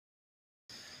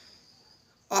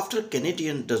After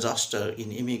Canadian disaster in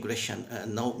immigration,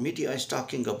 now media is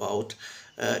talking about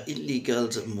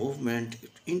illegals movement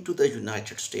into the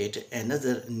United States,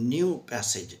 another new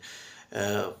passage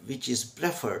which is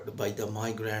preferred by the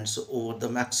migrants over the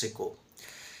Mexico.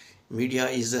 Media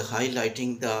is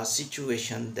highlighting the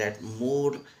situation that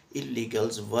more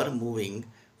illegals were moving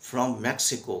from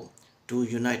Mexico to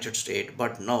United States,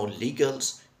 but now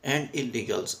legals and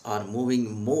illegals are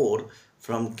moving more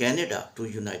from Canada to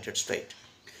United States.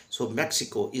 So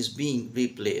Mexico is being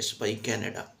replaced by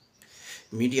Canada.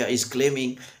 Media is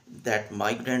claiming that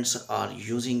migrants are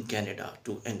using Canada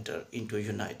to enter into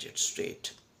United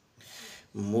States.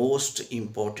 Most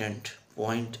important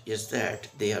point is that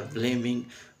they are blaming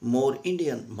more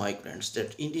Indian migrants,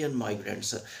 that Indian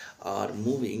migrants are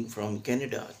moving from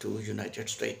Canada to United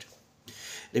States.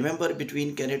 Remember,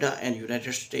 between Canada and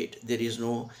United States, there is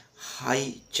no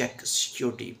high check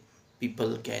security.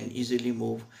 People can easily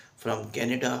move from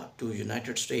Canada to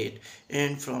United States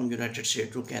and from United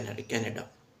States to Canada.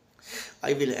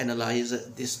 I will analyze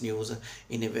this news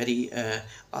in a very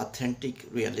authentic,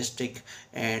 realistic,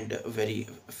 and very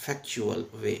factual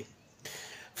way.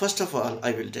 First of all,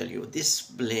 I will tell you this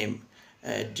blame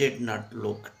did not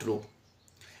look true.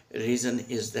 Reason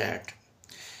is that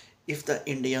if the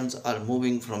Indians are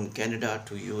moving from Canada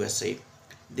to USA,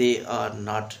 they are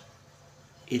not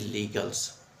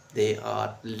illegals, they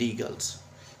are legals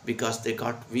because they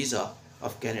got visa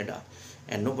of Canada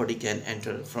and nobody can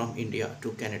enter from India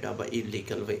to Canada by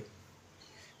illegal way.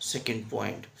 Second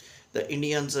point, the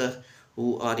Indians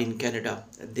who are in Canada,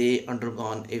 they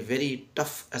undergone a very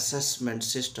tough assessment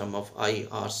system of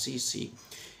IRCC,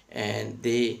 and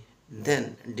they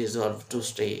then deserve to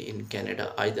stay in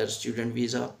Canada, either student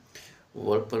visa,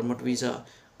 work permit visa,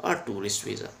 or tourist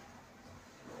visa.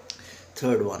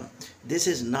 Third one, this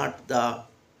is not the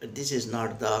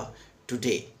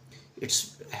today.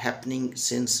 It's happening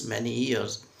since many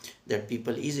years that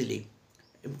people easily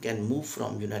can move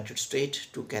from United States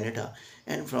to Canada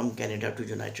and from Canada to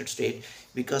United States,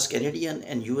 because Canadian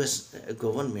and US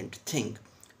government think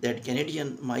that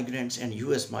Canadian migrants and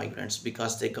US migrants,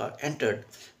 because they got entered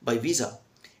by visa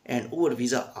and over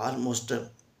visa almost a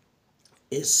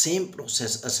same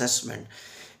process assessment,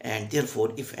 and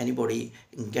therefore if anybody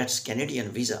gets Canadian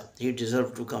visa, he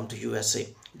deserves to come to USA.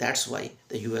 That's why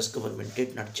the US government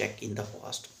did not check in the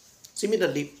past.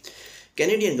 Similarly,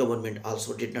 Canadian government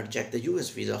also did not check the US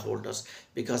visa holders,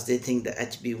 because they think the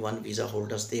HB1 visa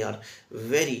holders, they are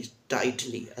very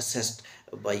tightly assessed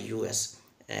by US,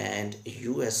 and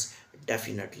US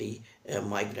definitely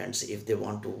migrants, if they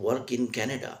want to work in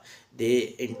Canada,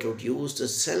 they introduced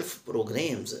self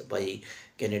programs by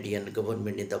Canadian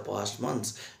government in the past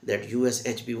months that US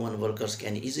HB1 workers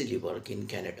can easily work in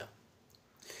Canada.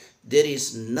 There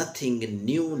is nothing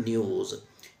new news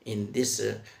in this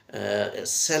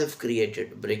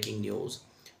self-created breaking news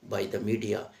by the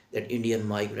media that Indian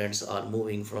migrants are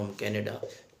moving from Canada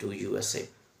to USA.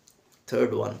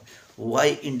 Third one,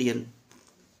 why Indian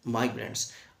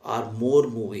migrants are more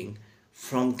moving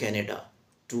from Canada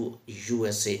to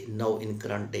USA now in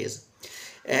current days.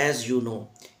 As you know,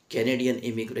 Canadian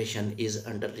immigration is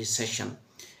under recession,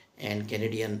 and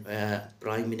Canadian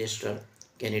Prime Minister,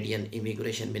 Canadian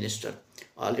Immigration Minister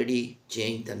already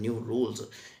changed the new rules,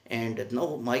 and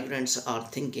now migrants are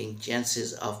thinking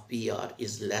chances of PR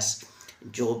is less,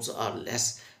 jobs are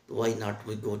less, why not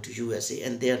we go to USA,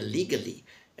 and they are legally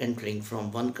entering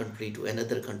from one country to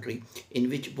another country in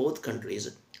which both countries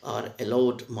are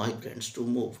allowed migrants to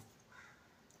move.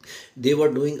 They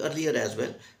were doing earlier as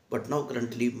well, but now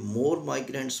currently more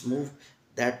migrants move.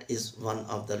 That is one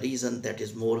of the reasons that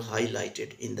is more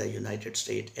highlighted in the United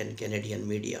States and Canadian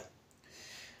media.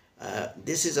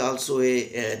 This is also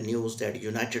a news that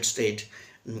United States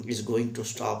is going to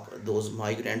stop those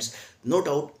migrants. No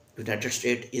doubt United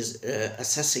States is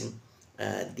assessing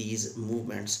these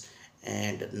movements,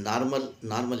 and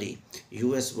normally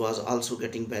US was also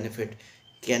getting benefit,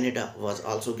 Canada was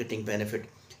also getting benefit,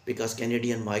 because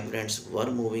Canadian migrants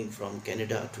were moving from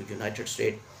Canada to United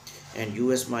States and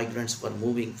US migrants were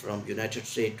moving from United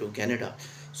States to Canada.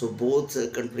 So both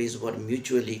countries were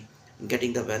mutually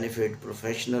getting the benefit.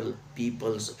 Professional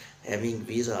peoples having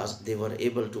visas, they were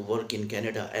able to work in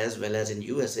Canada as well as in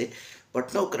USA.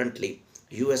 But now currently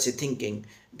USA thinking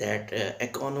that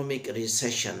economic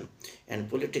recession and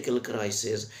political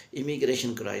crisis,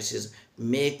 immigration crisis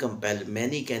may compel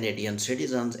many Canadian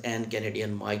citizens and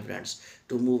Canadian migrants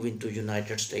to move into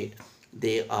United States.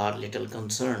 They are little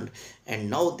concerned, and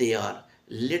now they are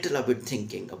little a bit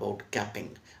thinking about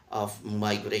capping of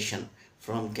migration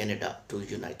from Canada to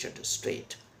United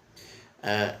States.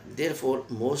 Therefore,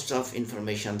 most of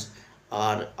informations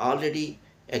are already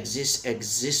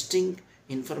existing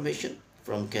information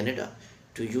from Canada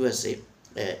to USA.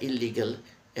 Illegal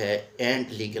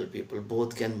and legal people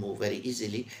both can move very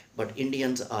easily, but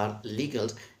Indians are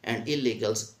legals and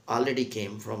illegals already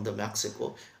came from the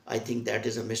Mexico. I think that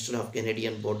is a mystery of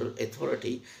Canadian Border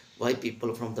Authority, why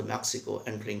people from the Mexico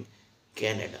entering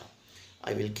Canada.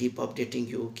 I will keep updating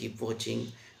you. Keep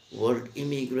watching World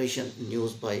Immigration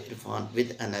News by Irfan,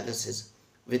 with analysis,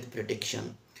 with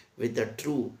prediction, with the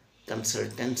true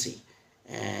consultancy,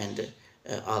 and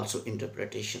also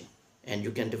interpretation. And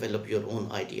you can develop your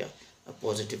own idea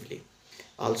positively.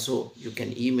 Also, you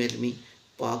can email me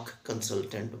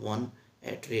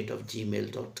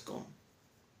parkconsultant1@gmail.com.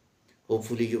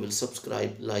 Hopefully, you will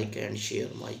subscribe, like, and share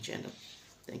my channel.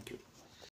 Thank you.